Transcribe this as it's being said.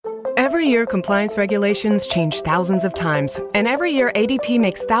Every year, compliance regulations change thousands of times, and every year ADP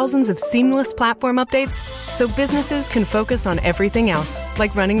makes thousands of seamless platform updates so businesses can focus on everything else,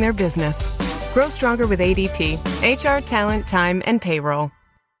 like running their business. Grow stronger with ADP, HR, talent, time, and payroll.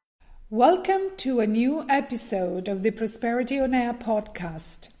 Welcome to a new episode of the Prosperity on Air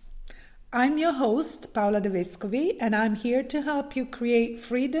podcast. I'm your host, Paola De Vescovi, and I'm here to help you create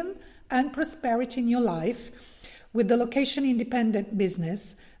freedom and prosperity in your life with the location-independent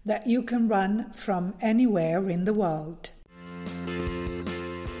business that you can run from anywhere in the world.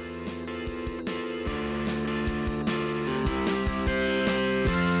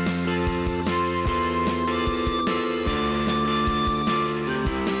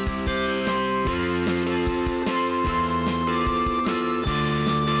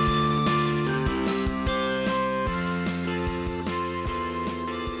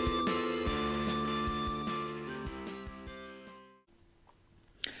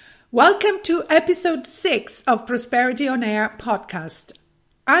 Welcome to episode 6 of Prosperity on Air podcast.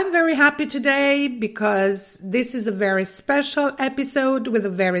 I'm very happy today because this is a very special episode with a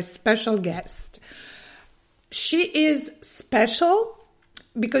very special guest. She is special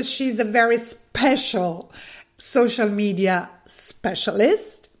because she's a very special social media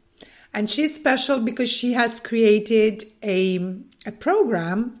specialist. And she's special because she has created a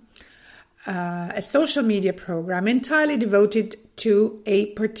program, a social media program entirely devoted to a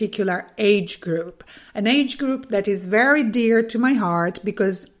particular age group, an age group that is very dear to my heart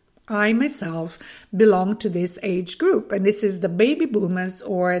because I myself belong to this age group, and this is the baby boomers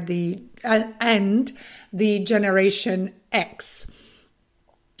or the Generation X.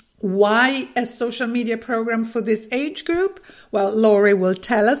 Why a social media program for this age group? Well, Lori will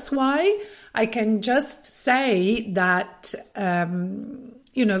tell us why. I can just say that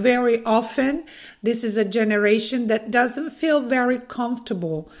very often this is a generation that doesn't feel very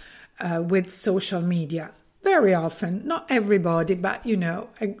comfortable with social media. Very often, not everybody, but,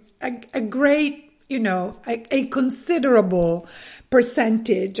 a great, a considerable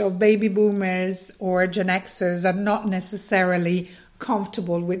percentage of baby boomers or Gen Xers are not necessarily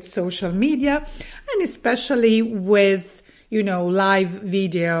comfortable with social media, and especially with, live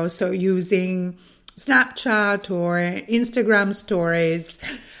video. So using Snapchat or Instagram stories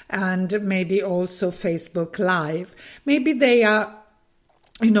and maybe also Facebook Live. Maybe they are,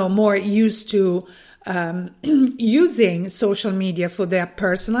 more used to using social media for their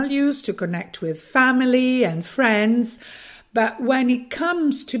personal use to connect with family and friends. But when it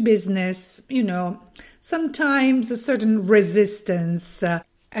comes to business, sometimes a certain resistance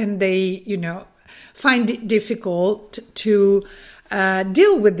and they, find it difficult to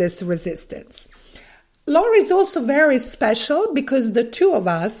deal with this resistance. Laura is also very special because the two of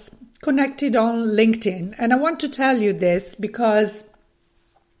us connected on LinkedIn. And I want to tell you this because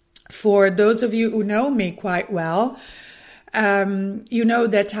for those of you who know me quite well, you know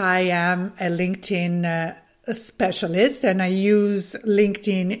that I am a LinkedIn specialist and I use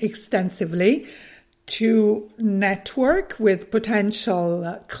LinkedIn extensively to network with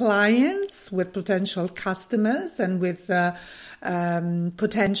potential clients, with potential customers, and with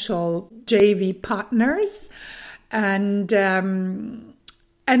potential JV partners, and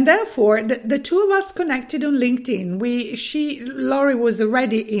therefore the two of us connected on LinkedIn. Lori was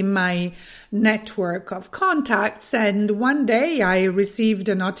already in my network of contacts, and one day I received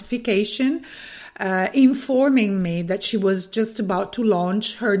a notification informing me that she was just about to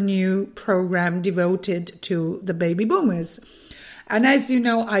launch her new program devoted to the baby boomers. And as you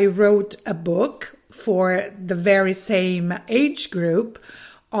know, I wrote a book for the very same age group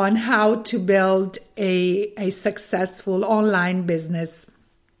on how to build a successful online business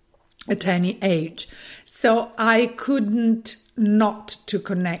at any age. So I couldn't not to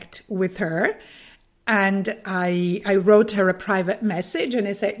connect with her. And I wrote her a private message and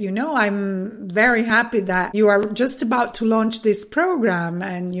I said, I'm very happy that you are just about to launch this program.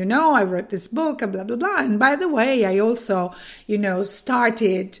 And, I wrote this book and blah, blah, blah. And by the way, I also,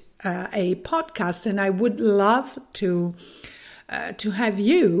 started a podcast, and I would love to have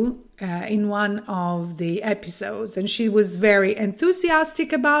you in one of the episodes. And she was very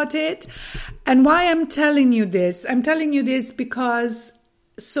enthusiastic about it. And why I'm telling you this? I'm telling you this because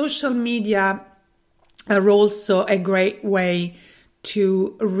social media are also a great way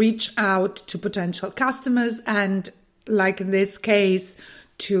to reach out to potential customers and, like in this case,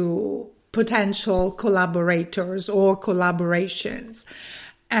 to potential collaborators or collaborations.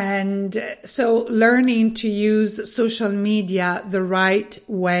 And so learning to use social media the right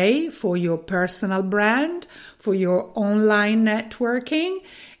way for your personal brand, for your online networking,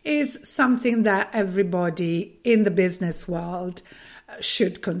 is something that everybody in the business world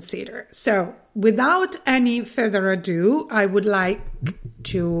should consider. So without any further ado, I would like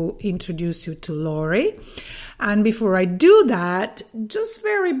to introduce you to Lori. And before I do that, just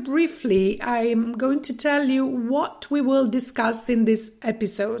very briefly, I'm going to tell you what we will discuss in this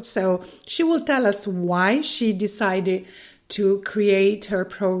episode. So she will tell us why she decided to create her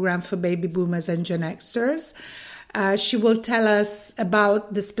program for baby boomers and Gen Xers. She will tell us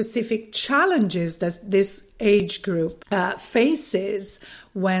about the specific challenges that this age group faces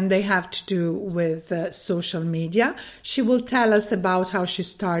when they have to do with social media. She will tell us about how she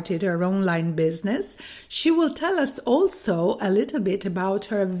started her online business. She will tell us also a little bit about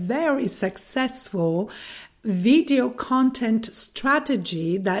her very successful video content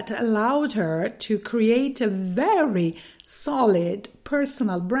strategy that allowed her to create a very solid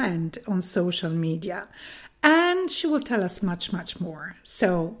personal brand on social media. And she will tell us much, much more.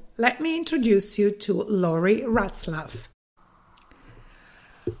 So let me introduce you to Lori Ratzlaff.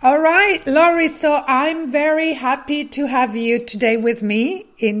 All right, Lori, so I'm very happy to have you today with me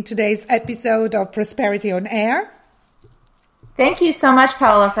in today's episode of Prosperity on Air. Thank you so much,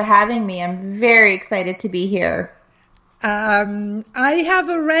 Paola, for having me. I'm very excited to be here. I have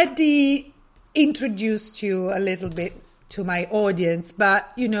already introduced you a little bit to my audience,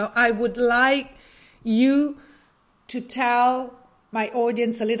 but, I would like you to tell my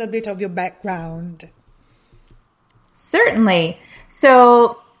audience a little bit of your background. Certainly.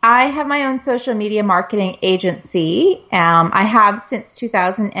 So I have my own social media marketing agency. I have since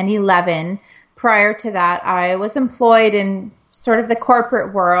 2011. Prior to that, I was employed in sort of the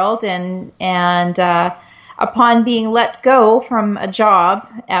corporate world, and upon being let go from a job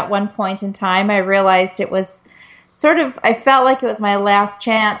at one point in time, I realized it was I felt like it was my last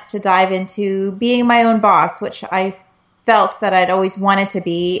chance to dive into being my own boss, which I felt that I'd always wanted to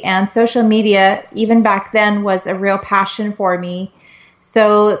be. And social media, even back then, was a real passion for me.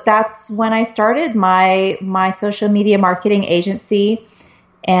 So that's when I started my social media marketing agency.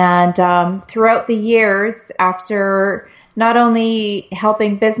 And throughout the years, after not only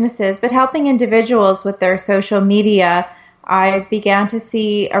helping businesses, but helping individuals with their social media, I began to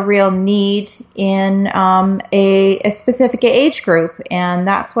see a real need in a specific age group. And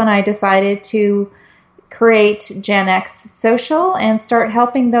that's when I decided to create Gen X Social and start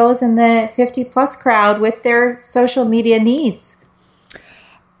helping those in the 50 plus crowd with their social media needs.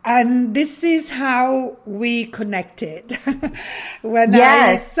 And this is how we connected. When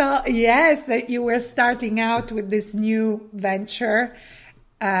Yes. I saw, that you were starting out with this new venture,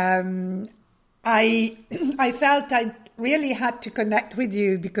 I felt I really had to connect with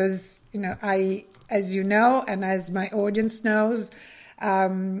you because, as you know, and as my audience knows,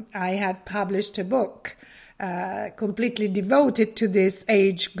 I had published a book completely devoted to this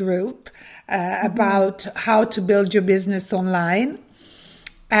age group about how to build your business online.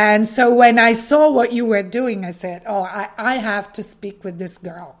 And so when I saw what you were doing, I said, I have to speak with this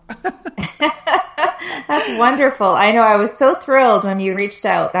girl. That's wonderful. I know. I was so thrilled when you reached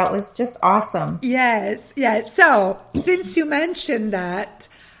out. That was just awesome. Yes. So since you mentioned that,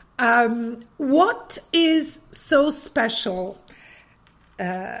 what is so special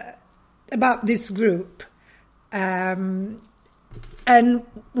about this group? And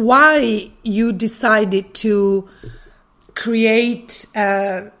why you decided to create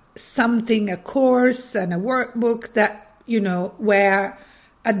something, a course and a workbook that, were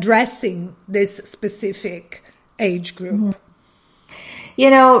addressing this specific age group?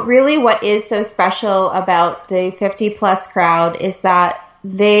 Really what is so special about the 50 plus crowd is that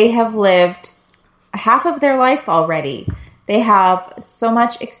they have lived half of their life already. They have so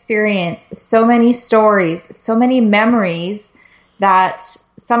much experience, so many stories, so many memories that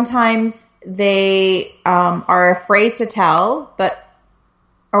sometimes they are afraid to tell,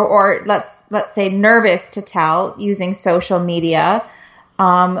 or let's say nervous to tell using social media,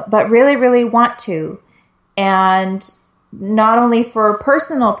 but really, really want to. And not only for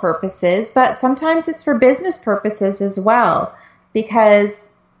personal purposes, but sometimes it's for business purposes as well. Because,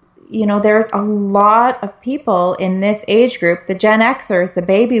 there's a lot of people in this age group, the Gen Xers, the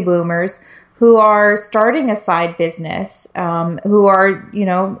baby boomers, who are starting a side business, who are,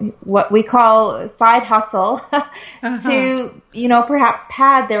 what we call side hustle to, perhaps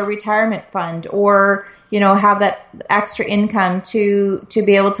pad their retirement fund or, have that extra income to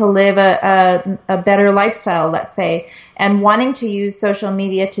be able to live a better lifestyle, let's say, and wanting to use social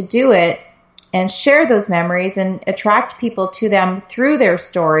media to do it and share those memories and attract people to them through their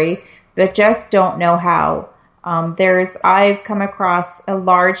story, but just don't know how. I've come across a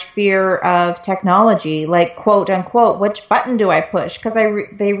large fear of technology, like quote unquote, which button do I push? Because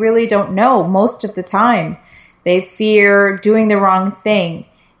they really don't know most of the time. They fear doing the wrong thing.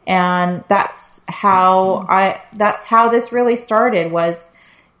 And that's how this really started, was,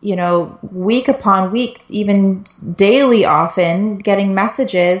 week upon week, even daily often, getting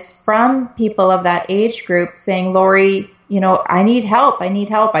messages from people of that age group saying, Lori, I need help.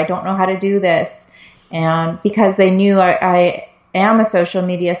 I don't know how to do this. And because they knew I am a social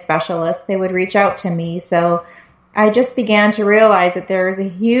media specialist, they would reach out to me. So I just began to realize that there is a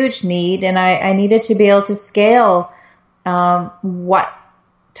huge need, and I needed to be able to scale what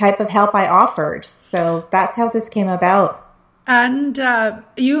type of help I offered. So that's how this came about. And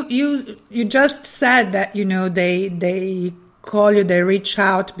you just said that they call you, they reach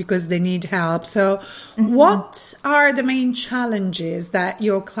out because they need help. So what are the main challenges that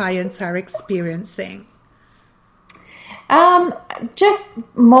your clients are experiencing? Just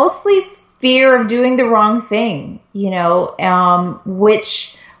mostly fear of doing the wrong thing,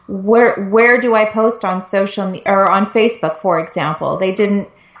 where do I post on social media or on Facebook, for example?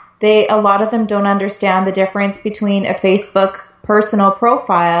 A lot of them don't understand the difference between a Facebook personal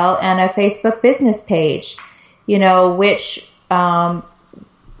profile and a Facebook business page.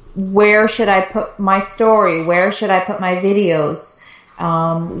 Where should I put my story? Where should I put my videos?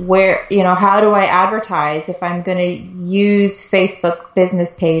 How do I advertise if I'm going to use Facebook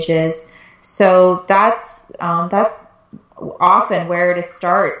business pages? So that's often where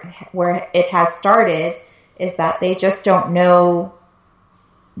it has started, is that they just don't know.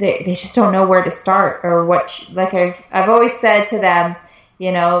 They just don't know where to start, or what. Like I've always said to them,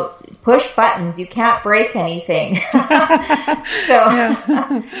 push buttons. You can't break anything. But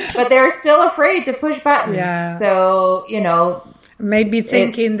they're still afraid to push buttons. Yeah. So maybe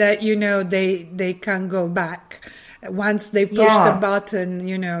thinking that they can't go back. Once they push the button,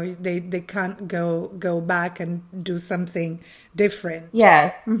 they can't go back and do something different.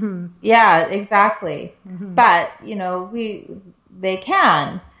 Yes. Yeah, exactly. But, they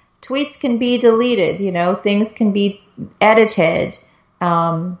can. Tweets can be deleted, things can be edited.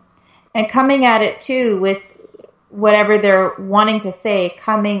 And coming at it too with whatever they're wanting to say,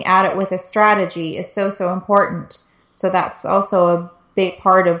 coming at it with a strategy is so, so important. So that's also a big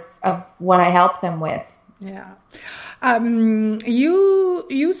part of what I help them with. Yeah.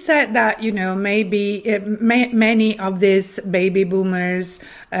 You said that, maybe many of these baby boomers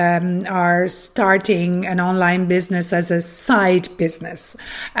are starting an online business as a side business.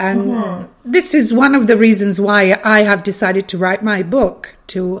 And this is one of the reasons why I have decided to write my book,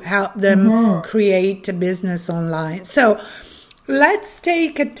 to help them create a business online. So let's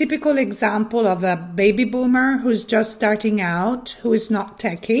take a typical example of a baby boomer who's just starting out, who is not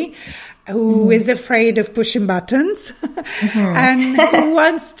techie, who is afraid of pushing buttons and who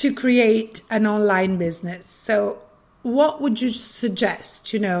wants to create an online business. So what would you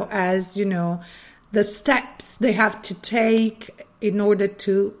suggest, as, the steps they have to take in order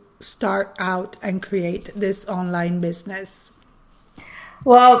to start out and create this online business?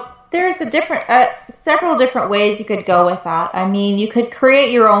 Well, there's several different ways you could go with that. I mean, you could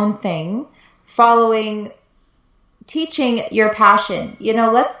create your own thing, teaching your passion.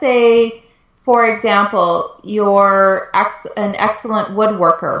 Let's say, for example, you're an excellent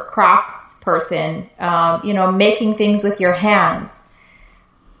woodworker, crafts person, making things with your hands.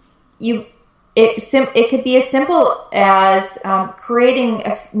 It could be as simple as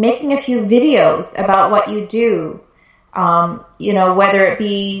making a few videos about what you do. Whether it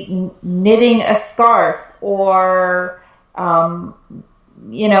be knitting a scarf or,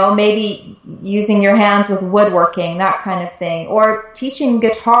 maybe using your hands with woodworking, that kind of thing, or teaching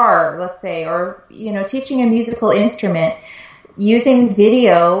guitar, let's say, or, teaching a musical instrument. Using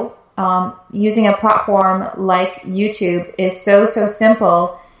video, using a platform like YouTube is so, so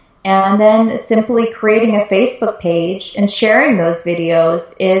simple. And then simply creating a Facebook page and sharing those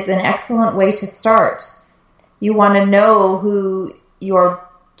videos is an excellent way to start. You want to know who your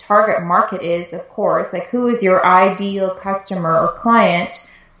target market is, of course, like who is your ideal customer or client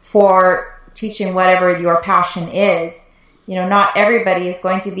for teaching whatever your passion is. Not everybody is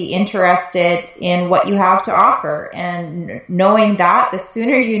going to be interested in what you have to offer. And knowing that, the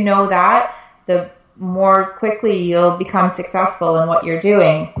sooner you know that, the more quickly you'll become successful in what you're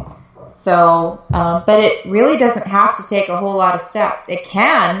doing. So, but it really doesn't have to take a whole lot of steps. It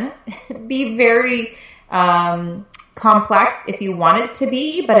can be very complex if you want it to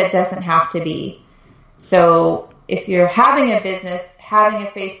be, but it doesn't have to be. So if you're having a business, having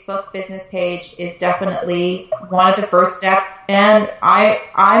a Facebook business page is definitely one of the first steps. And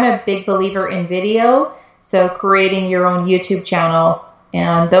I'm a big believer in video, so creating your own YouTube channel.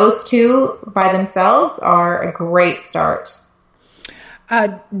 And those two by themselves are a great start.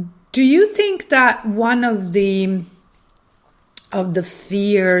 Do you think that one of the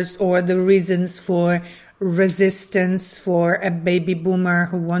fears or the reasons for resistance for a baby boomer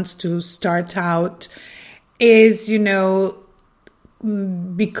who wants to start out is,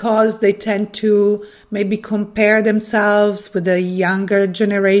 because they tend to maybe compare themselves with the younger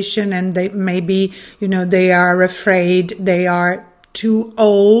generation, and they maybe, they are afraid they are too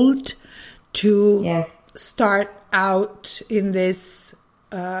old to start out in this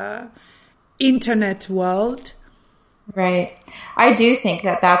internet world? Right. I do think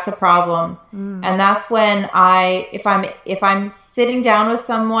that that's a problem. And that's when if I'm sitting down with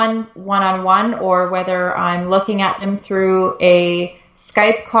someone one-on-one, or whether I'm looking at them through a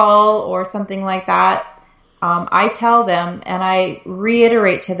Skype call or something like that, I tell them and I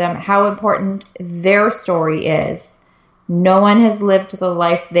reiterate to them how important their story is. No one has lived the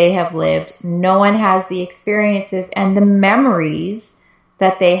life they have lived. No one has the experiences and the memories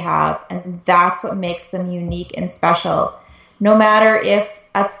that they have. And that's what makes them unique and special. No matter if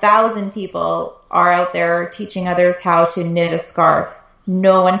 1,000 people are out there teaching others how to knit a scarf,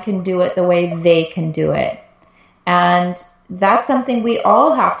 no one can do it the way they can do it. And that's something we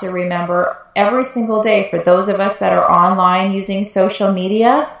all have to remember every single day. For those of us that are online using social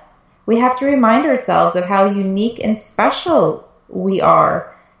media, we have to remind ourselves of how unique and special we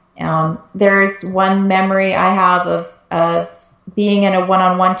are. There's one memory I have of being in a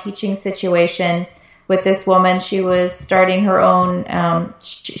one-on-one teaching situation with this woman. She was starting her own,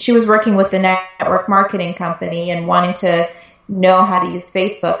 she was working with the network marketing company and wanting to know how to use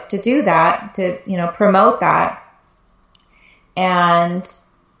Facebook to do that, to, promote that. And,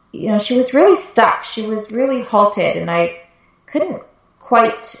 she was really stuck. She was really halted, and I couldn't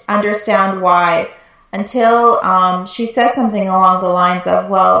quite understand why until she said something along the lines of,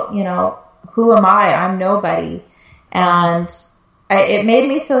 well, who am I? I'm nobody. And it made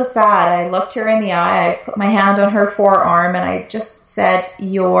me so sad. I looked her in the eye. I put my hand on her forearm and I just said,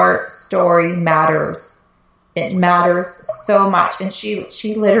 your story matters. It matters so much. And she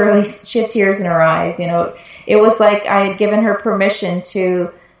literally, she had tears in her eyes. It was like I had given her permission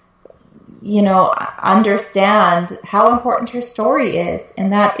to, understand how important her story is,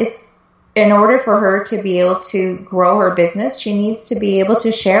 and that it's, in order for her to be able to grow her business, she needs to be able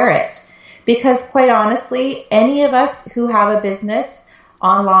to share it. Because quite honestly, any of us who have a business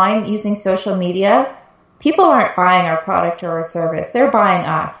online using social media, people aren't buying our product or our service. They're buying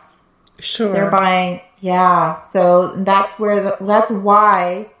us. Sure. They're buying, so that's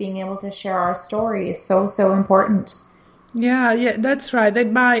why being able to share our story is so, so important. Yeah, that's right. They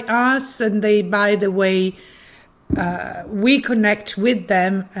buy us and they buy the way we connect with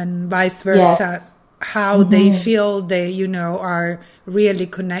them, and vice versa. Yes. How they feel they, are really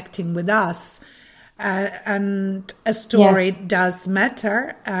connecting with us. And a story does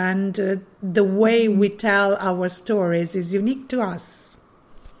matter. And the way we tell our stories is unique to us.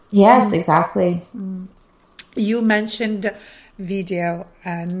 Yes, exactly. You mentioned video,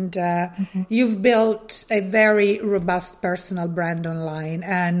 and you've built a very robust personal brand online,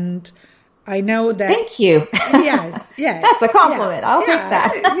 and I know that. Thank you. Yes. That's a compliment. I'll take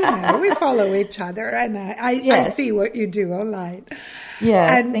that. We follow each other, and I see what you do online.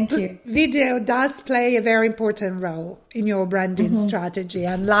 Yes, and thank you. Video does play a very important role in your branding strategy,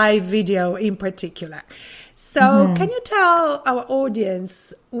 and live video in particular. So can you tell our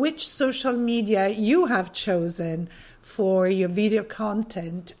audience which social media you have chosen for your video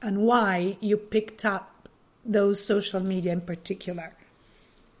content and why you picked up those social media in particular?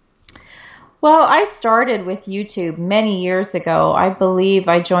 Well, I started with YouTube many years ago. I believe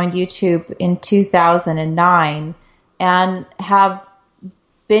I joined YouTube in 2009 and have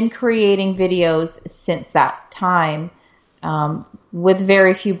been creating videos since that time, with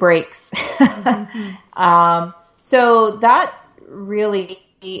very few breaks. So that really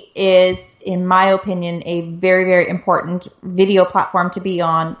is, in my opinion, a very, very important video platform to be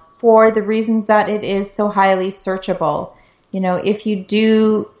on for the reasons that it is so highly searchable. If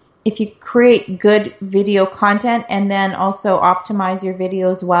you create good video content and then also optimize your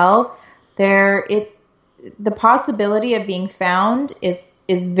videos well, the possibility of being found is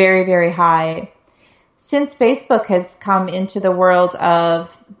very, very high. Since Facebook has come into the world of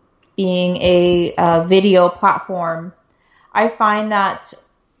being a video platform, I find that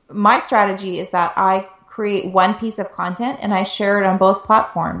my strategy is that I create one piece of content and I share it on both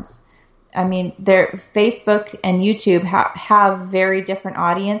platforms. I mean, Facebook and YouTube have very different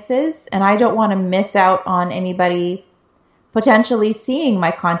audiences, and I don't want to miss out on anybody potentially seeing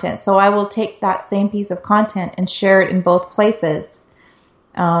my content. So I will take that same piece of content and share it in both places.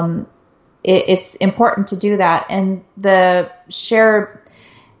 It's important to do that. And the share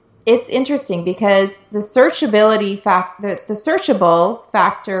it's interesting because the searchable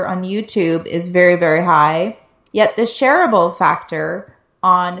factor on YouTube is very, very high, yet the shareable factor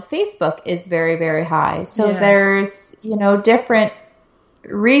on Facebook is very, very high. So Yes. there's, different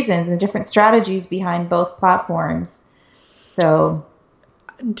reasons and different strategies behind both platforms. So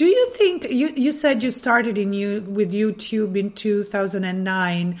Do you think you said you started with YouTube in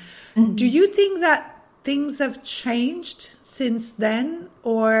 2009? Do you think that things have changed since then,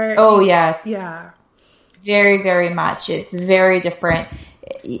 or? Oh, yes. Yeah. Very, very much. It's very different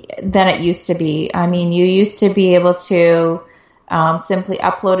than it used to be. I mean, you used to be able to simply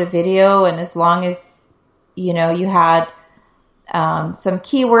upload a video, and as long as, you had some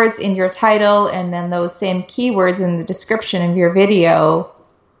keywords in your title and then those same keywords in the description of your video,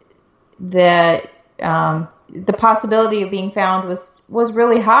 the possibility of being found was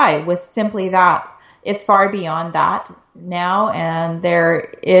really high with simply that. It's far beyond that now, and there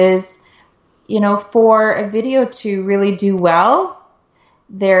is, for a video to really do well,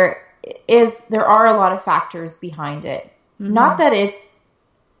 there are a lot of factors behind it. Mm-hmm. Not that it's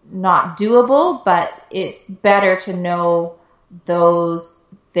not doable, but it's better to know those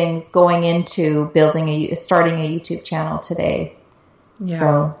things going into starting a YouTube channel today. Yeah.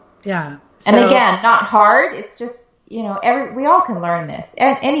 So. Yeah. And again, not hard. It's just, we all can learn this.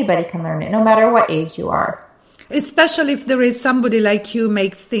 And anybody can learn it, no matter what age you are. Especially if there is somebody like you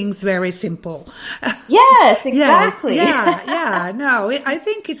make things very simple. Yes, exactly. Yes, yeah. No, I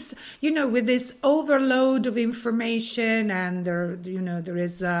think it's, with this overload of information and there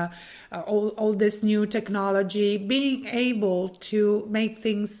is all this new technology, being able to make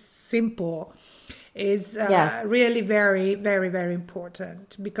things simple is really very, very, very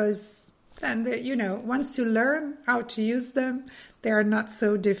important, because then, once you learn how to use them, they are not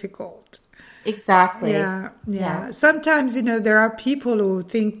so difficult. Exactly. Yeah. Sometimes, there are people who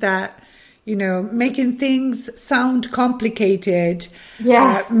think that, making things sound complicated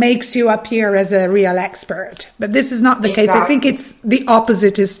makes you appear as a real expert. But this is not the case. I think it's the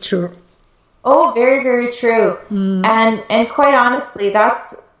opposite is true. Oh, very, very true. And quite honestly,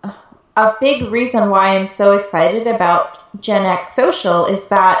 that's a big reason why I'm so excited about Gen X Social is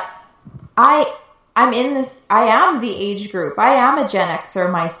that I am the age group. I am a Gen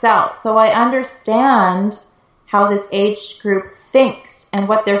Xer myself. So I understand how this age group thinks and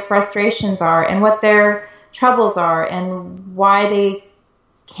what their frustrations are and what their troubles are and why they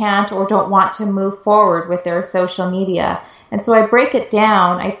can't or don't want to move forward with their social media. And so I break it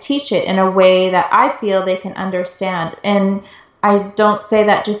down. I teach it in a way that I feel they can understand. And I don't say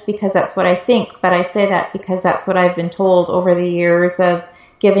that just because that's what I think, but I say that because that's what I've been told over the years of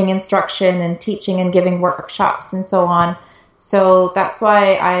giving instruction and teaching and giving workshops and so on. So that's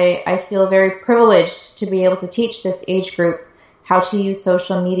why I feel very privileged to be able to teach this age group how to use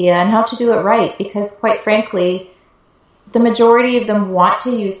social media and how to do it right, because quite frankly, the majority of them want to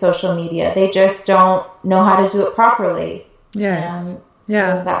use social media. They just don't know how to do it properly. Yes.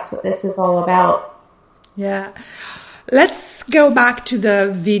 So that's what this is all about. Yeah. Let's go back to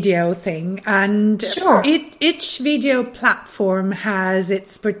the video thing. And sure. Each video platform has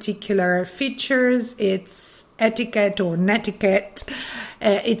its particular features, its etiquette or netiquette,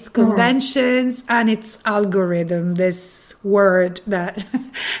 its conventions, and its algorithm, this word that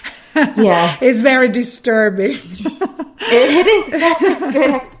is very disturbing. It is. That's a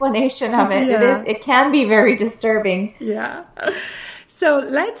good explanation of it. Yeah. It can be very disturbing. Yeah. So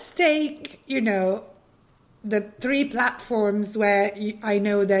let's take, the three platforms where I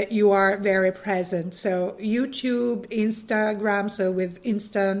know that you are very present. So YouTube, Instagram, so with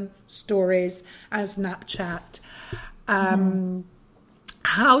Instant Stories, and Snapchat.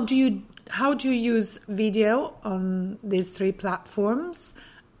 How do you use video on these three platforms,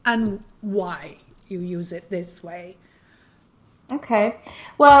 and why you use it this way? Okay.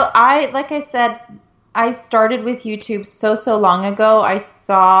 Well, like I said, I started with YouTube so long ago. I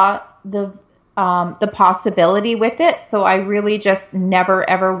saw the possibility with it, so I really just never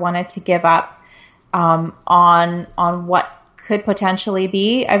ever wanted to give up on what could potentially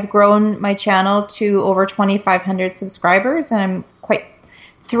be. I've grown my channel to over 2,500 subscribers, and I'm quite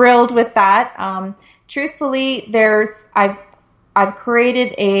thrilled with that. Truthfully, I've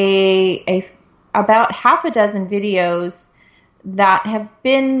created about half a dozen videos that have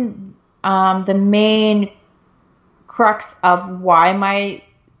been the main crux of why my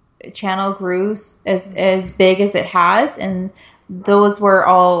channel grew as big as it has, and those were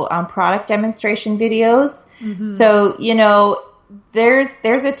all product demonstration videos. Mm-hmm. So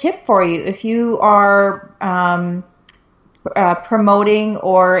there's a tip for you if you are promoting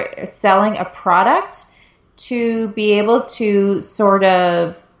or selling a product, to be able to sort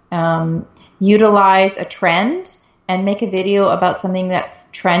of utilize a trend and make a video about something that's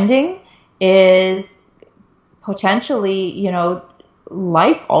trending is potentially,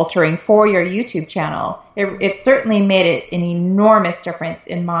 life altering for your YouTube channel. It certainly made it an enormous difference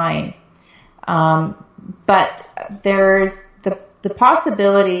in mine. But there's the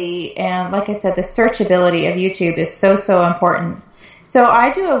possibility, and like I said, the searchability of YouTube is so important. So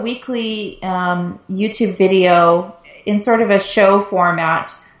I do a weekly YouTube video in sort of a show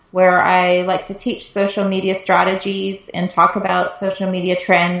format where I like to teach social media strategies and talk about social media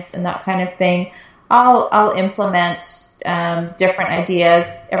trends and that kind of thing. I'll implement different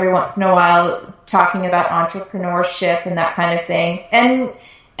ideas every once in a while, talking about entrepreneurship and that kind of thing,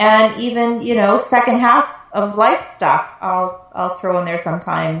 and even second half of life stuff I'll throw in there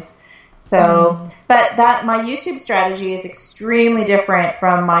sometimes. So, but my YouTube strategy is extremely different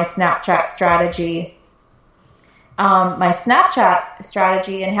from my Snapchat strategy. My Snapchat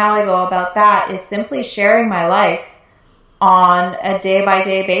strategy and how I go about that is simply sharing my life on a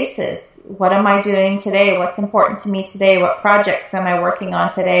day-by-day basis. What am I doing today? What's important to me today? What projects am I working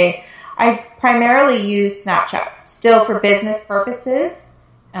on today? I primarily use Snapchat still for business purposes,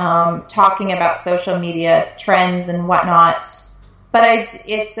 talking about social media trends and whatnot. But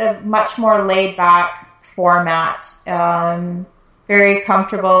it's a much more laid-back format, very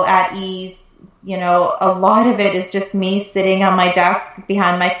comfortable, at ease. A lot of it is just me sitting on my desk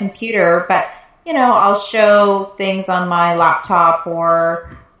behind my computer, but I'll show things on my laptop or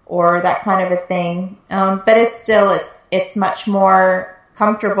that kind of a thing. But it's much more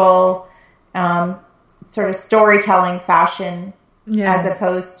comfortable, sort of storytelling fashion, as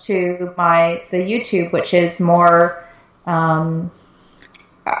opposed to the YouTube, which is more,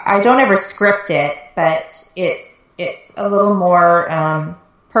 I don't ever script it, but it's a little more,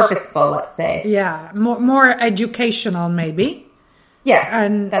 purposeful, let's say. Yeah, more educational, maybe. Yes,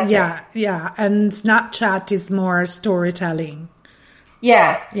 and that's right. Yeah, and Snapchat is more storytelling.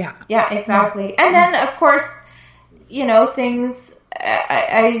 Yes. Yeah, exactly. And then, of course, things.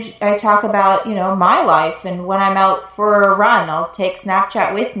 I talk about my life, and when I'm out for a run, I'll take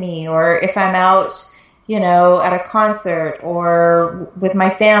Snapchat with me, or if I'm out, at a concert, or with my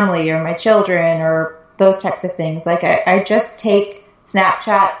family or my children, or those types of things. Like I just take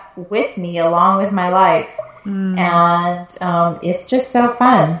Snapchat with me along with my life. And it's just so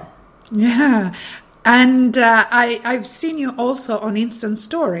fun. Yeah. And I've seen you also on Instant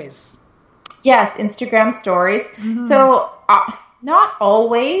Stories. Yes, Instagram Stories. Mm-hmm. So not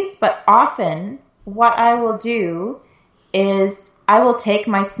always, but often what I will do is I will take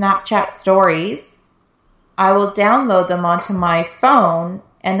my Snapchat stories, I will download them onto my phone,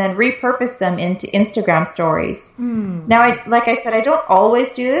 and then repurpose them into Instagram stories. Now, like I said, I don't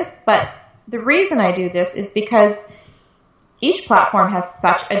always do this, but the reason I do this is because each platform has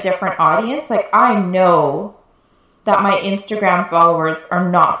such a different audience. Like, I know that my Instagram followers are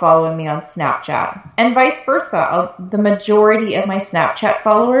not following me on Snapchat, and vice versa. The majority of my Snapchat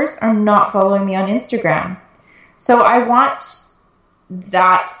followers are not following me on Instagram. So I want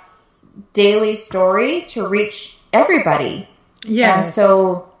that daily story to reach everybody. Yes. And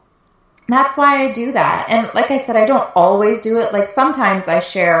so that's why I do that. And like I said, I don't always do it. Like, sometimes I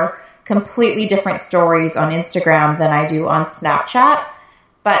share completely different stories on Instagram than I do on Snapchat.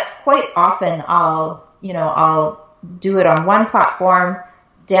 But quite often I'll do it on one platform,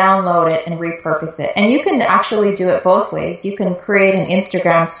 download it, and repurpose it. And you can actually do it both ways. You can create an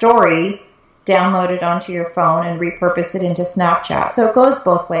Instagram story, download it onto your phone, and repurpose it into Snapchat. So it goes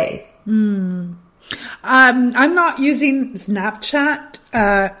both ways. I'm not using Snapchat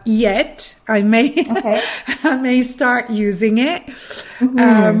yet. I may start using it.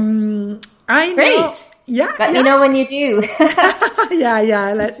 Mm-hmm. I know. Great. Yeah. Let me know when you do. Yeah,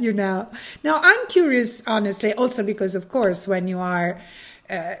 I'll let you know. Now, I'm curious, honestly, also because, of course, when you are,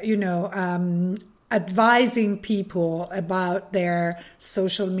 advising people about their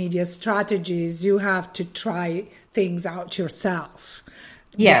social media strategies, you have to try things out yourself.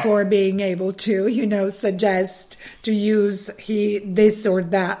 Yes. Before being able to, suggest to use this or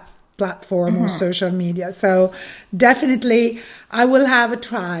that platform or social media. So definitely I will have a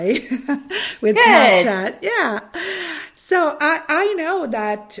try with Snapchat. Yeah. So I know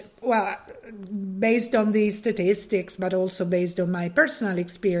that, well, based on these statistics, but also based on my personal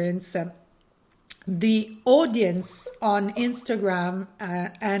experience, the audience on Instagram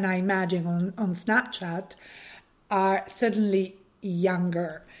and I imagine on Snapchat are certainly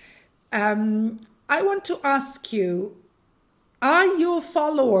younger. I want to ask you, are your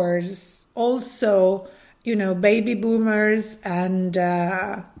followers also, baby boomers and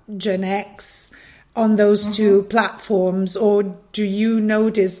Gen X, on those two platforms, or do you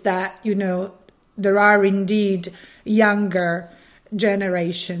notice that, there are indeed younger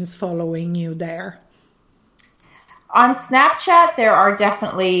generations following you there? On Snapchat, there are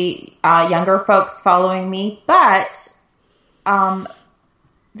definitely younger folks following me, but the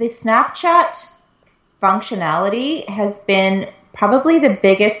Snapchat functionality has been probably the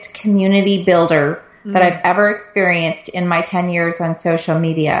biggest community builder that I've ever experienced in my 10 years on social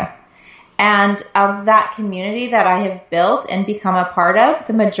media. And of that community that I have built and become a part of,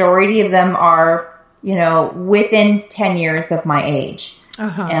 the majority of them are, within 10 years of my age.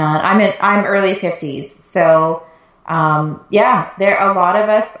 And I'm early 50s. So, there, a lot of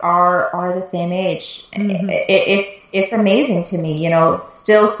us are the same age. It's amazing to me,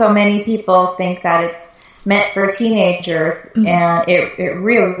 still so many people think that it's meant for teenagers, and it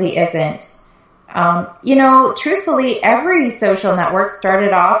really isn't. Truthfully, every social network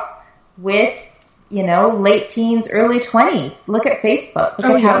started off with, late teens, early 20s. Look at Facebook.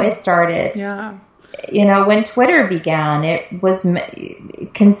 Look at how it started. Yeah. When Twitter began, it was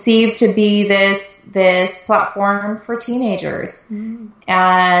conceived to be this platform for teenagers.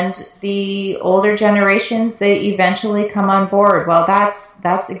 And the older generations, they eventually come on board. Well,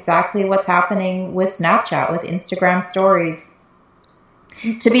 that's exactly what's happening with Snapchat, with Instagram stories.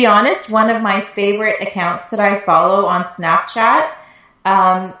 To be honest, one of my favorite accounts that I follow on Snapchat,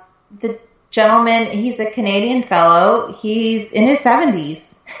 the gentleman, he's a Canadian fellow. He's in his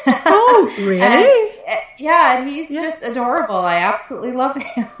 70s. Oh, really? And he's just adorable. I absolutely love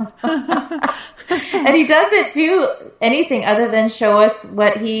him. And he doesn't do anything other than show us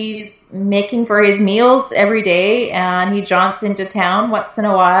what he's making for his meals every day. And he jaunts into town once in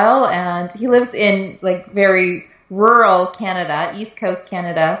a while. And he lives in very rural Canada, East Coast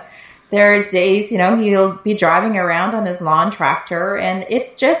Canada. There are days, he'll be driving around on his lawn tractor, and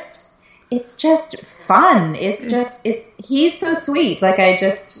it's just fun. He's so sweet.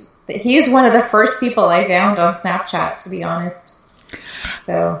 He's one of the first people I found on Snapchat, to be honest.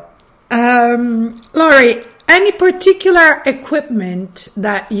 So, Laurie, any particular equipment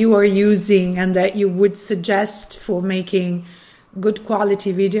that you are using and that you would suggest for making good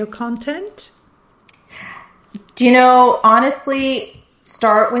quality video content? Honestly,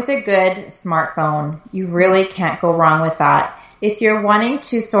 start with a good smartphone. You really can't go wrong with that. If you're wanting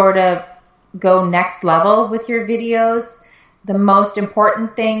to sort of go next level with your videos, the most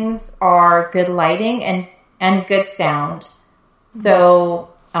important things are good lighting and good sound. So,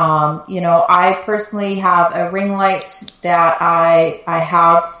 I personally have a ring light that I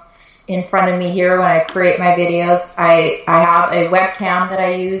have in front of me here when I create my videos. I have a webcam that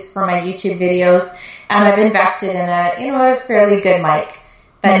I use for my YouTube videos, and I've invested in a fairly good mic.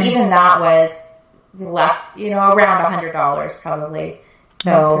 But even that was less, around $100 probably.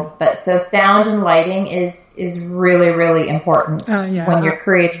 So, so sound and lighting is really, really important when you're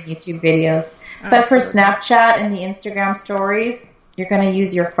creating YouTube videos. Absolutely. But for Snapchat and the Instagram stories, you're going to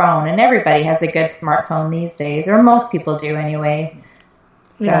use your phone, and everybody has a good smartphone these days, or most people do anyway.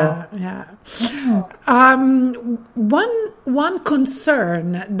 So, one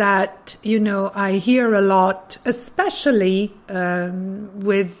concern that I hear a lot, especially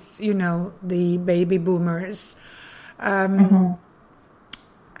with the baby boomers,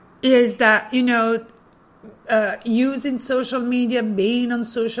 is that using social media, being on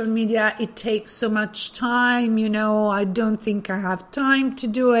social media, it takes so much time. I don't think I have time to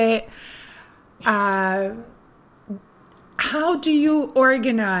do it. How do you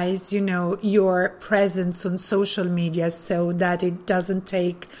organize, your presence on social media so that it doesn't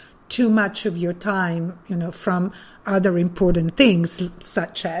take too much of your time, from other important things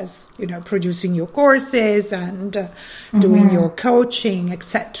such as, producing your courses and doing your coaching,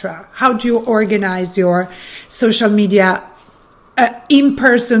 etc.? How do you organize your social media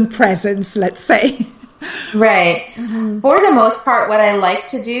in-person presence, let's say? Right. For the most part, what I like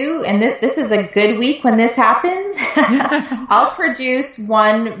to do, and this is a good week when this happens, I'll produce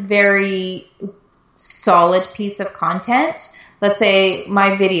one very solid piece of content. Let's say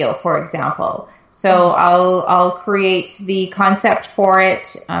my video, for example. So I'll create the concept for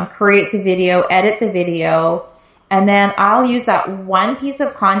it, create the video, edit the video, and then I'll use that one piece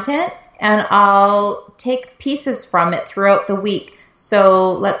of content and I'll take pieces from it throughout the week.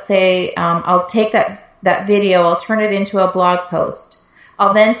 So let's say I'll take that video, I'll turn it into a blog post.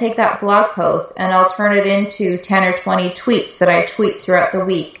 I'll then take that blog post and I'll turn it into 10 or 20 tweets that I tweet throughout the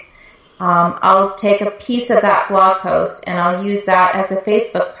week. I'll take a piece of that blog post and I'll use that as a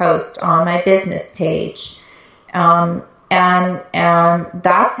Facebook post on my business page. And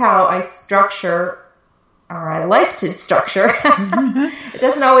that's how I structure or I like to structure. It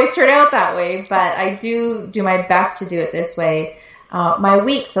doesn't always turn out that way, but I do my best to do it this way, my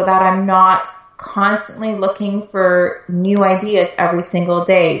week, so that I'm not constantly looking for new ideas every single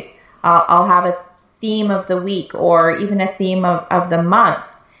day. I'll have a theme of the week or even a theme of the month,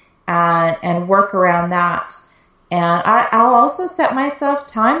 and work around that. And I'll also set myself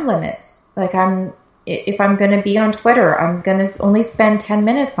time limits. Like if I'm going to be on Twitter, I'm going to only spend 10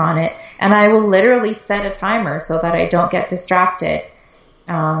 minutes on it, and I will literally set a timer so that I don't get distracted.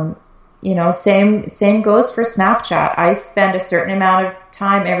 Same goes for Snapchat. I spend a certain amount of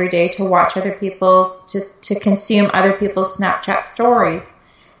time every day to watch other people's, to consume other people's Snapchat stories.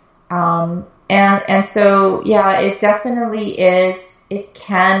 And so, yeah, it definitely is, it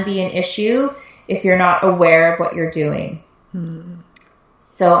can be an issue if you're not aware of what you're doing.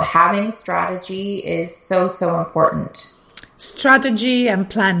 So having strategy is so, so important. Strategy and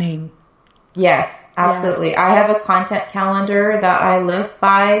planning. Yes, absolutely. Yeah. I have a content calendar that I live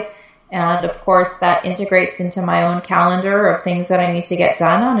by. And of course, that integrates into my own calendar of things that I need to get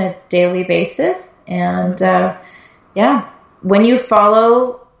done on a daily basis. And when you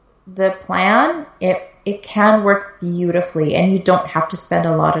follow the plan, it can work beautifully, and you don't have to spend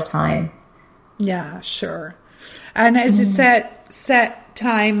a lot of time. Yeah, sure. And as you said, set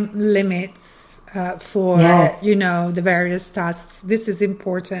time limits for, the various tasks. This is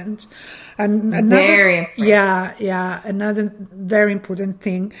important. And very important. Yeah, another very important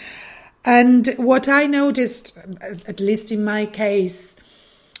thing. And what I noticed, at least in my case,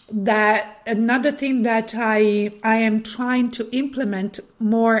 that another thing that I am trying to implement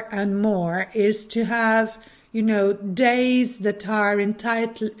more and more is to have, days that are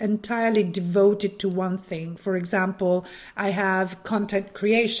entirely devoted to one thing. For example, I have content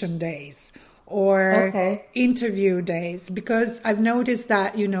creation days or interview days, because I've noticed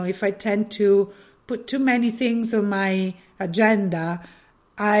that, if I tend to put too many things on my agenda,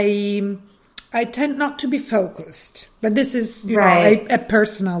 I tend not to be focused, but this is a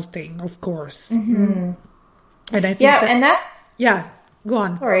personal thing, of course. Mm-hmm. And I think go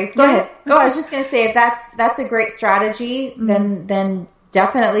on. Sorry, go ahead. Oh, I was just going to say, if that's a great strategy, then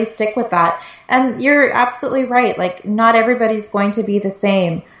definitely stick with that. And you're absolutely right. Like, not everybody's going to be the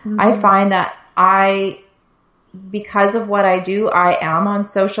same. Mm-hmm. I find that because of what I do, I am on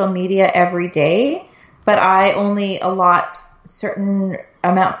social media every day, but I only allot certain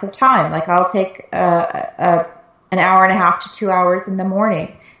amounts of time. Like, I'll take an hour and a half to 2 hours in the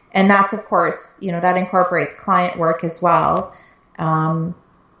morning. And that's, of course, that incorporates client work as well. And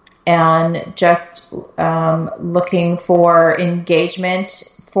just looking for engagement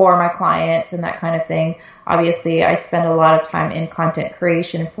for my clients and that kind of thing. Obviously, I spend a lot of time in content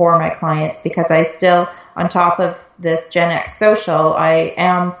creation for my clients, because I still, on top of this Gen X Social, I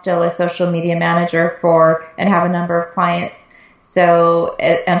am still a social media manager and have a number of clients. So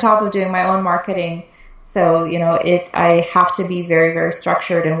on top of doing my own marketing, so, I have to be very, very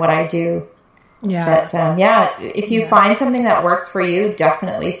structured in what I do. Yeah. But, if you find something that works for you,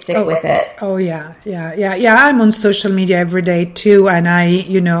 definitely stick with it. Oh, yeah. I'm on social media every day too. And I,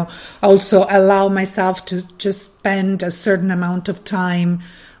 also allow myself to just spend a certain amount of time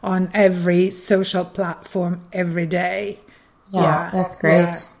on every social platform every day. Yeah, that's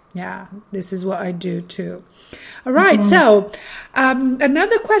great. Yeah, this is what I do too. All right. Mm-hmm. So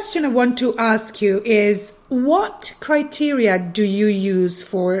another question I want to ask you is, what criteria do you use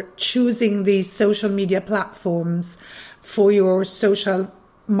for choosing these social media platforms for your social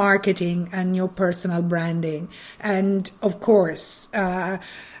marketing and your personal branding? And of course, how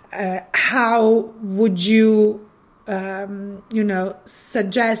would you,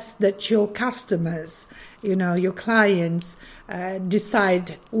 suggest that your customers, your clients,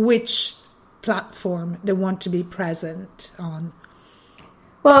 decide which platform they want to be present on?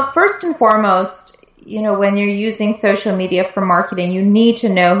 Well, first and foremost, when you're using social media for marketing, you need to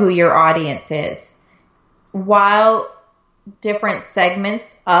know who your audience is. While different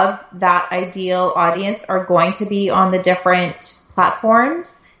segments of that ideal audience are going to be on the different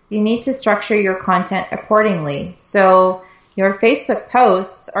platforms, you need to structure your content accordingly. So your Facebook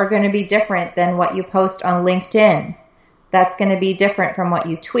posts are going to be different than what you post on LinkedIn. That's going to be different from what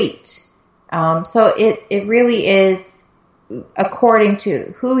you tweet. So it really is according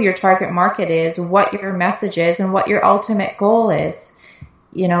to who your target market is, what your message is, and what your ultimate goal is.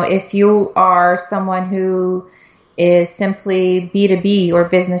 If you are someone who is simply B2B or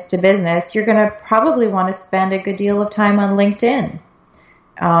business to business, you're going to probably want to spend a good deal of time on LinkedIn.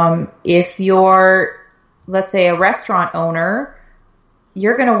 If you're, let's say, a restaurant owner,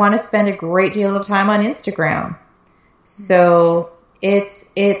 you're going to want to spend a great deal of time on Instagram. So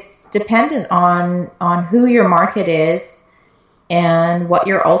it's dependent on who your market is and what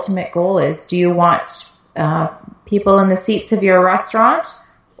your ultimate goal is. Do you want people in the seats of your restaurant,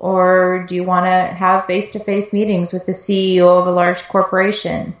 or do you want to have face-to-face meetings with the CEO of a large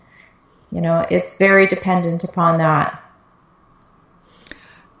corporation? It's very dependent upon that.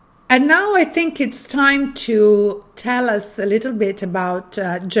 And now I think it's time to tell us a little bit about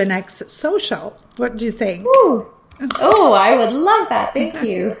Gen X Social. What do you think? Ooh. Oh, I would love that. Thank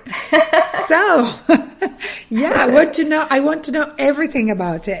you. So, yeah, I want to know everything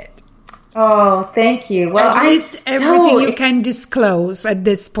about it. Oh, thank you. Well, at least everything you can disclose at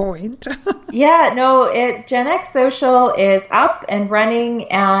this point. Yeah, no, Gen X Social is up and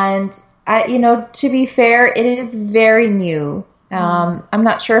running, and to be fair, it is very new. I'm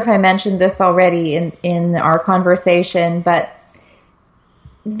not sure if I mentioned this already in our conversation, but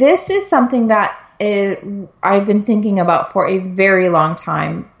this is something that I've been thinking about for a very long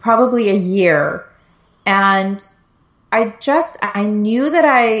time, probably a year. And I knew that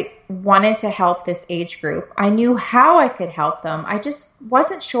I wanted to help this age group. I knew how I could help them. I just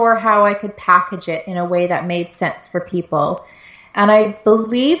wasn't sure how I could package it in a way that made sense for people. And I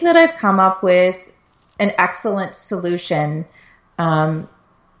believe that I've come up with an excellent solution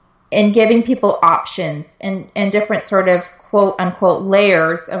in giving people options and different sort of quote unquote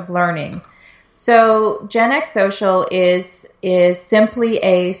layers of learning. So Gen X Social is simply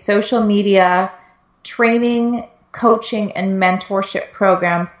a social media training, coaching, and mentorship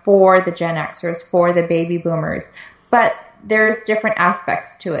program for the Gen Xers, for the baby boomers. But there's different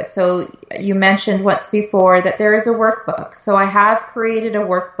aspects to it. So you mentioned once before that there is a workbook. So I have created a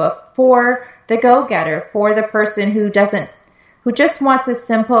workbook for the go-getter, for the person who just wants a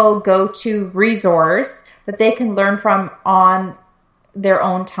simple go-to resource that they can learn from on their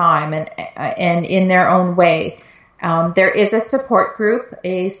own time and in their own way. There is a support group,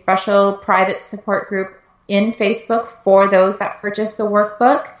 a special private support group in Facebook for those that purchase the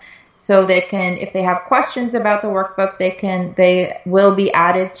workbook. So they can, if they have questions about the workbook, they will be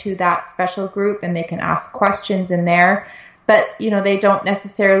added to that special group and they can ask questions in there. But, they don't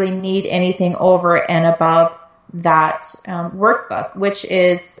necessarily need anything over and above that workbook, which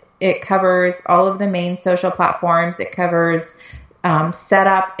it covers all of the main social platforms. It covers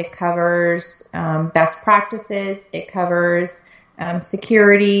setup. It covers best practices. It covers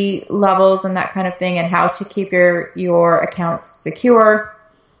security levels and that kind of thing, and how to keep your accounts secure.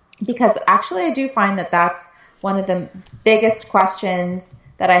 Because actually, I do find that that's one of the biggest questions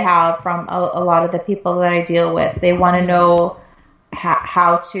that I have from a lot of the people that I deal with. They want to know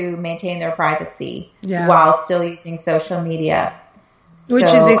how to maintain their privacy while still using social media. Which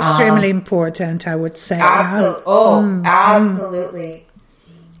is extremely important, I would say. Absolutely.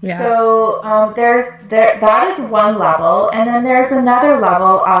 Yeah. So that is one level. And then there's another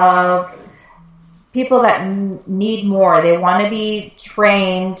level of people that need more. They want to be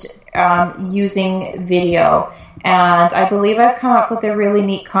trained using video. And I believe I've come up with a really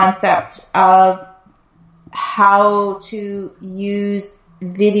neat concept of how to use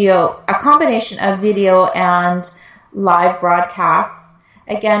video, a combination of video and live broadcasts,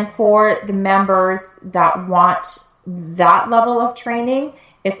 again, for the members that want that level of training.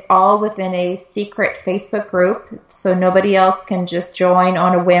 It's all within a secret Facebook group, so nobody else can just join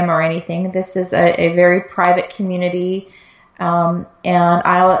on a whim or anything. This is a very private community, and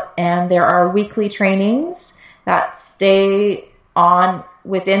there are weekly trainings that stay on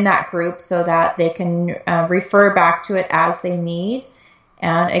within that group so that they can refer back to it as they need.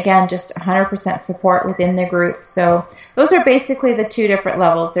 And again, just 100% support within the group. So those are basically the two different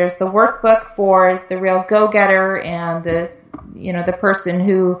levels. There's the workbook for the real go-getter and the person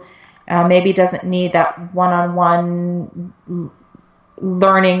who maybe doesn't need that one-on-one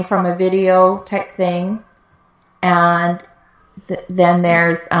learning from a video type thing. And then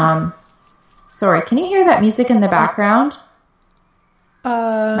there's, sorry, can you hear that music in the background?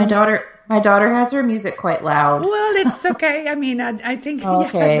 My daughter has her music quite loud. Well, it's okay. I mean, I think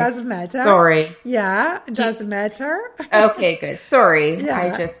okay. It doesn't matter. Sorry. Yeah, it doesn't matter. Okay, good. Sorry. Yeah.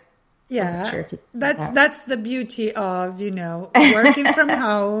 I just wasn't sure if you that's the beauty of, working from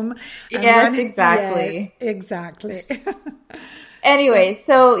home. Yes, exactly. Yes, exactly. Anyway,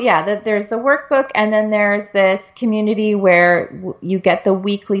 so there's the workbook, and then there's this community where you get the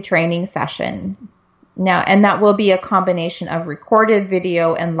weekly training session. Now, and that will be a combination of recorded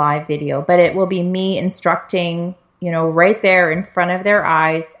video and live video, but it will be me instructing, right there in front of their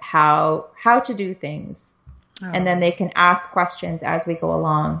eyes how to do things. Oh. And then they can ask questions as we go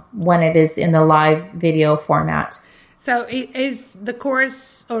along when it is in the live video format. So is the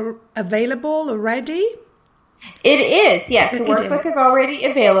course available already? It is, yes. The workbook is already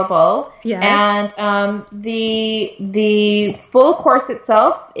available. Yes. And the full course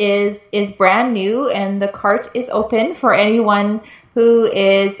itself is brand new, and the cart is open for anyone who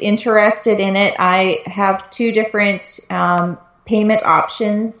is interested in it. I have two different payment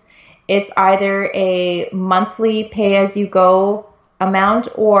options. It's either a monthly pay-as-you-go amount,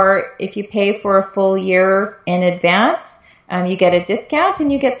 or if you pay for a full year in advance, you get a discount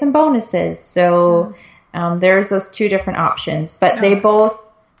and you get some bonuses. So there's those two different options. But they both,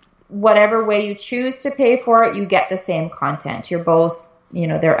 whatever way you choose to pay for it, you get the same content. You're both,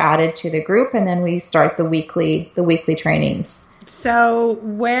 they're added to the group, and then we start the weekly trainings. So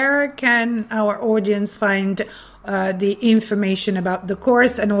where can our audience find the information about the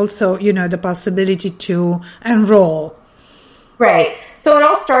course, and also, the possibility to enroll? Right. So it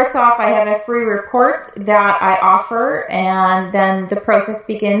all starts off, I have a free report that I offer, and then the process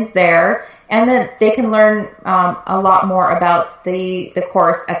begins there. And then they can learn a lot more about the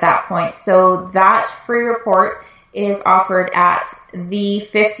course at that point. So that free report is offered at the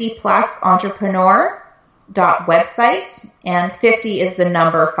 50plusentrepreneur.website, and 50 is the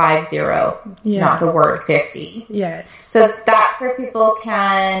number 50, not the word 50. Yes. So that's where people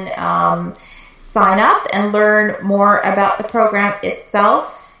can sign up and learn more about the program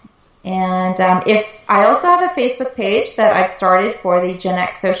itself. And if I also have a Facebook page that I've started for the Gen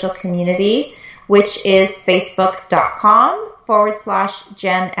X social community, which is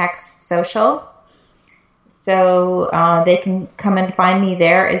facebook.com/Gen X social. So they can come and find me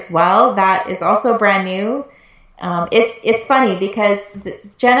there as well. That is also brand new. It's funny because the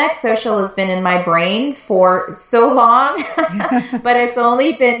Gen X social has been in my brain for so long, but it's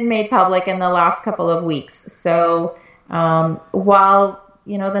only been made public in the last couple of weeks. So while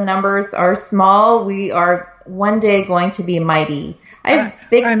the numbers are small, we are one day going to be mighty. I have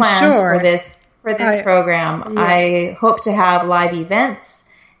big plans for this program. Yeah. I hope to have live events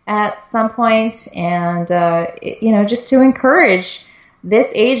at some point, and just to encourage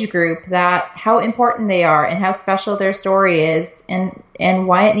this age group that how important they are and how special their story is, and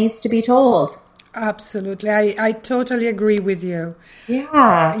why it needs to be told. Absolutely. I totally agree with you.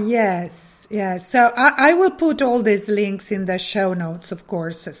 Yeah. Yes. Yeah, so I will put all these links in the show notes, of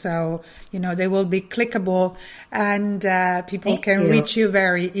course. So, they will be clickable, and people can reach you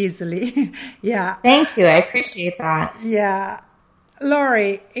very easily. Yeah. Thank you. I appreciate that. Yeah.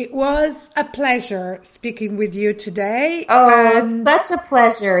 Laurie, it was a pleasure speaking with you today. Oh, such a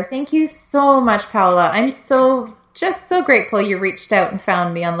pleasure. Thank you so much, Paula. I'm just so grateful you reached out and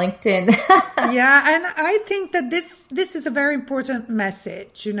found me on LinkedIn. Yeah, and I think that this is a very important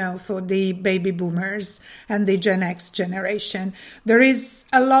message, for the baby boomers and the Gen X generation. There is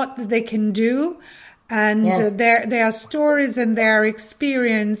a lot that they can do, and yes. Their stories and their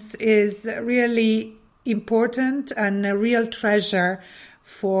experience is really important and a real treasure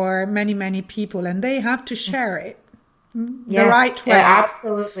for many, many people, and they have to share it the right way. Yeah,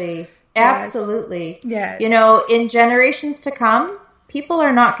 absolutely. Yes. Absolutely. Yes. In generations to come, people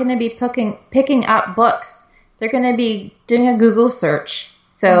are not going to be picking up books. They're going to be doing a Google search.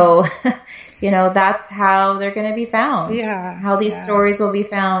 So, that's how they're going to be found. Yeah. How these stories will be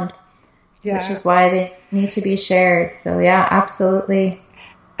found. Yeah. Which is why they need to be shared. So, yeah, absolutely.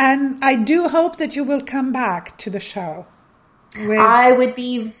 And I do hope that you will come back to the show. I would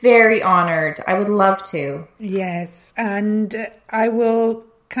be very honored. I would love to. Yes. And I will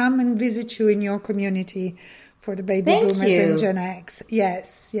come and visit you in your community for the baby boomers and Gen X.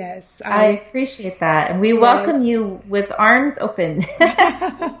 Yes. I appreciate that. And we welcome you with arms open.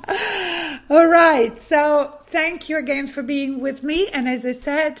 All right. So thank you again for being with me. And as I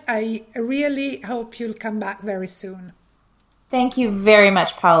said, I really hope you'll come back very soon. Thank you very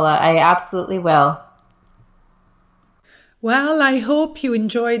much, Paula. I absolutely will. Well, I hope you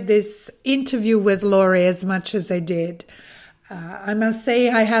enjoyed this interview with Laurie as much as I did. I must say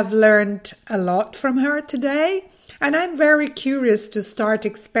I have learned a lot from her today, and I'm very curious to start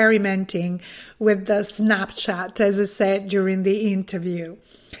experimenting with the Snapchat, as I said during the interview.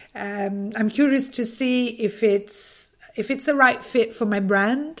 I'm curious to see if it's a right fit for my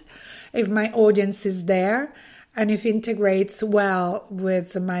brand, if my audience is there, and if it integrates well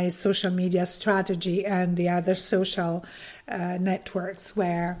with my social media strategy and the other social networks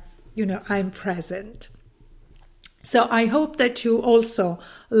where, I'm present. So I hope that you also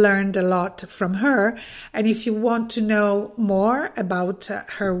learned a lot from her. And if you want to know more about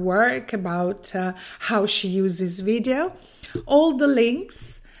her work, about how she uses video, all the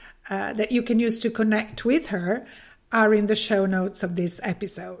links that you can use to connect with her are in the show notes of this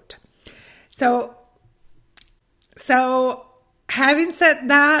episode. So Having said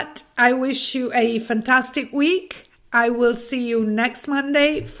that, I wish you a fantastic week. I will see you next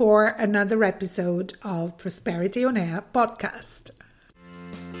Monday for another episode of Prosperity on Air podcast.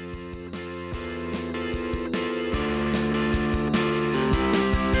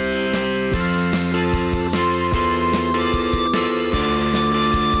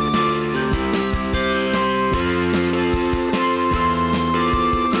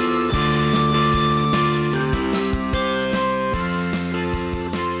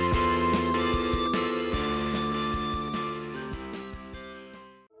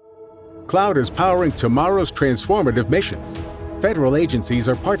 Cloud is powering tomorrow's transformative missions. Federal agencies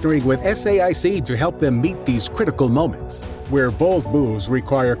are partnering with SAIC to help them meet these critical moments, where bold moves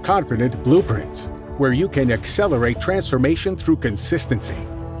require confident blueprints, where you can accelerate transformation through consistency,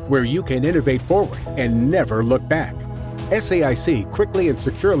 where you can innovate forward and never look back. SAIC quickly and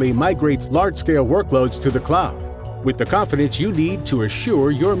securely migrates large-scale workloads to the cloud with the confidence you need to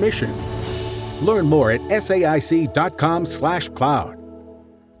assure your mission. Learn more at SAIC.com/cloud.